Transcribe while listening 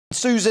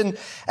Susan,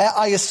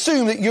 I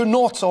assume that you're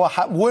not or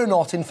were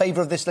not in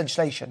favour of this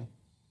legislation.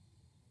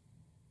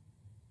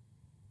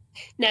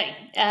 No,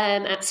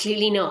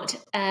 absolutely not.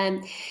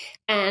 And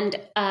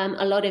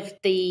a lot of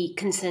the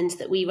concerns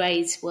that we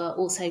raised were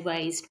also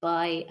raised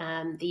by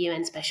the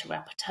UN Special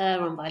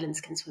Rapporteur on violence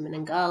against women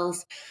and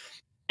girls,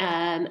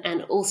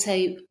 and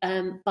also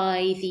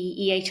by the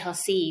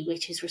EHRC,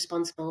 which is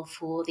responsible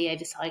for the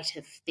oversight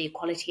of the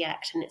Equality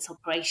Act and its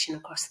operation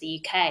across the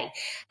UK.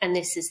 And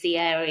this is the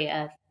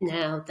area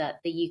now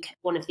that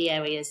one of the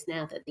areas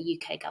now that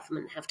the UK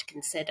government have to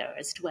consider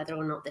as to whether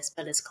or not this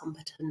bill is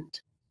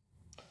competent.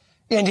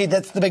 Yeah, indeed,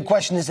 that's the big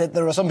question, is that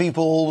there are some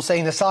people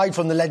saying, aside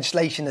from the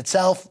legislation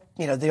itself,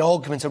 you know, the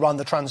arguments around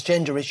the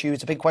transgender issue,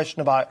 it's a big question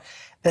about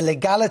the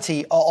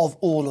legality of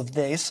all of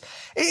this.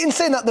 In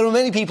saying that, there are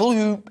many people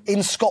who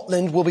in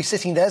Scotland will be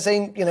sitting there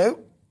saying, you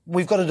know,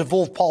 we've got a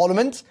devolved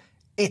parliament,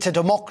 it's a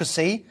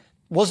democracy.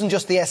 Wasn't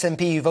just the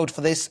SNP who voted for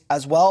this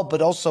as well,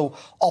 but also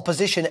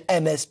opposition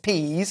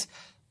MSPs.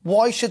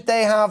 Why should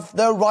they have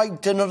their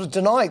right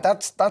denied?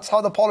 That's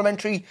how the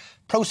parliamentary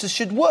process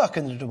should work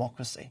in a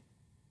democracy.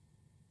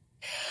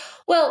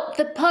 Well,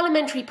 the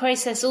parliamentary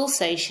process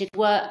also should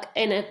work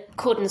in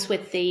accordance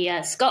with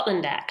the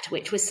Scotland Act,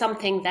 which was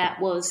something that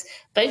was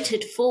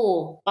voted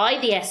for by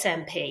the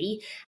SNP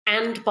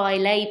and by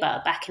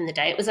Labour back in the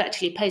day. It was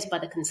actually opposed by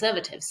the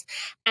Conservatives.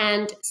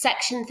 And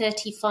Section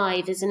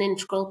 35 is an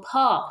integral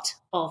part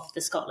of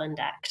the Scotland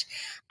Act.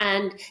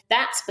 And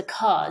that's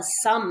because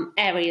some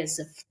areas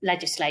of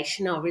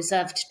legislation are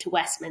reserved to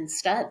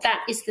Westminster.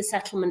 That is the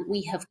settlement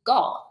we have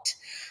got.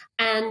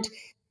 And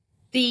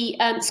the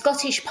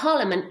Scottish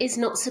Parliament is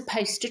not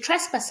supposed to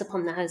trespass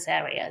upon those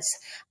areas.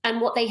 And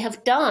what they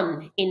have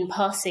done in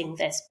passing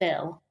this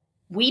bill,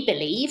 we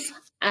believe,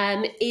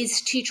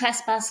 is to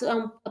trespass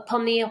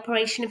upon the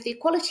operation of the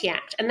Equality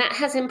Act. And that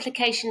has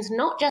implications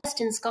not just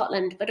in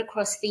Scotland, but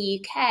across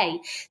the UK.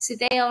 So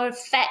they have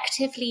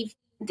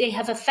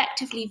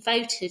effectively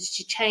voted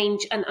to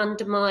change and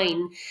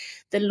undermine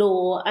the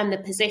law and the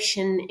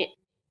position,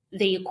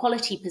 the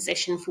equality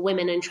position for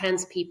women and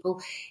trans people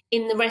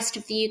in the rest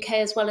of the UK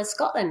as well as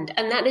Scotland.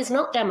 And that is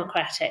not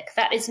democratic.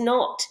 That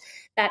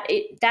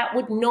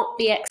would not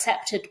be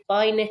accepted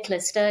by Nicola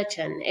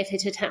Sturgeon if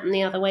it had happened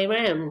the other way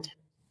around.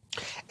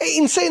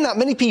 In saying that,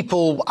 many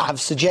people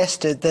have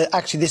suggested that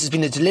actually this has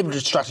been a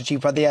deliberate strategy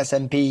by the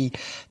SNP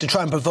to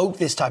try and provoke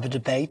this type of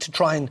debate, to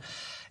try and,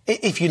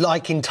 if you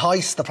like,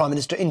 entice the Prime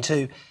Minister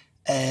into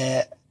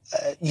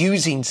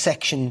using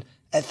Section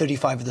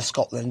 35 of the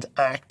Scotland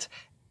Act.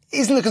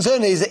 Isn't the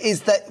concern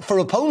is that for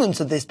opponents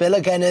of this bill,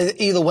 again,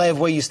 either way of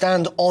where you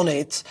stand on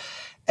it,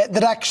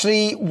 that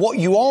actually what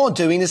you are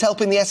doing is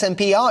helping the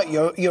SNP out.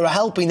 You're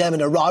helping them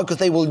in a row because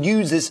they will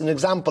use this as an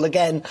example,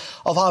 again,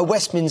 of how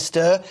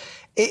Westminster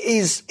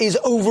is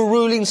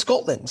overruling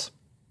Scotland.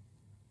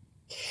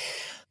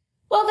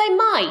 Well, they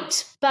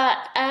might. But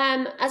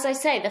as I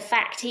say, the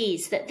fact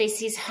is that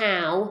this is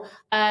how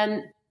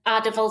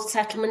our devolved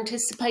settlement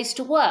is supposed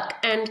to work.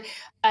 And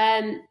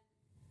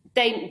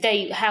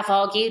They have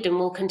argued and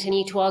will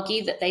continue to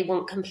argue that they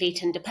want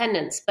complete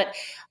independence, but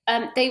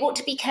they ought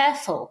to be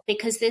careful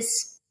because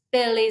this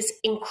bill is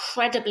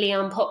incredibly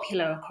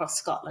unpopular across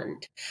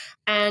Scotland,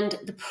 and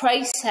the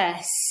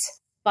process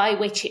by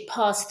which it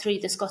passed through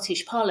the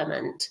Scottish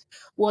Parliament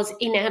was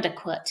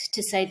inadequate,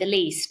 to say the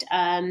least.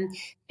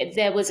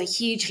 There was a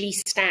hugely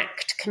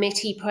stacked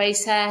committee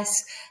process.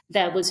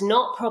 There was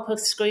not proper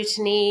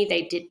scrutiny.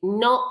 They did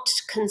not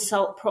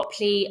consult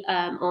properly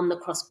on the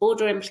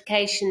cross-border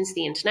implications,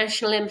 the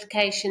international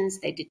implications.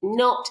 They did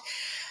not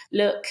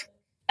look.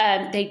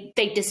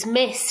 They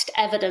dismissed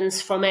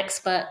evidence from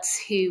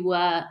experts who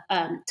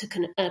took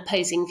an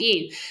opposing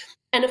view.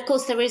 And of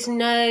course, there is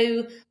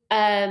no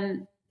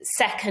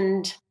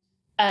second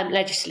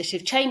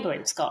legislative chamber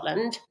in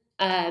Scotland.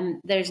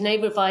 There is no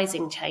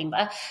revising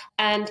chamber.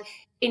 And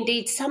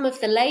indeed, some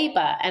of the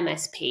Labour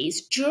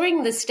MSPs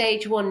during the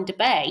stage one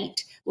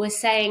debate were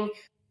saying,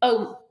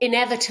 oh,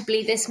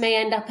 inevitably this may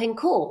end up in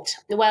court.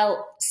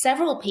 Well,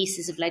 several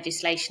pieces of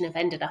legislation have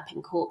ended up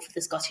in court for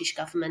the Scottish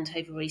Government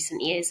over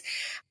recent years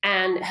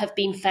and have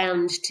been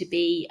found to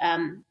be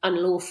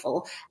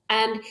unlawful.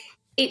 And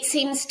it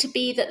seems to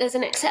be that there's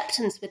an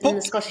acceptance within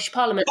the Scottish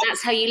Parliament.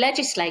 That's how you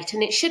legislate,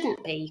 and it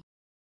shouldn't be.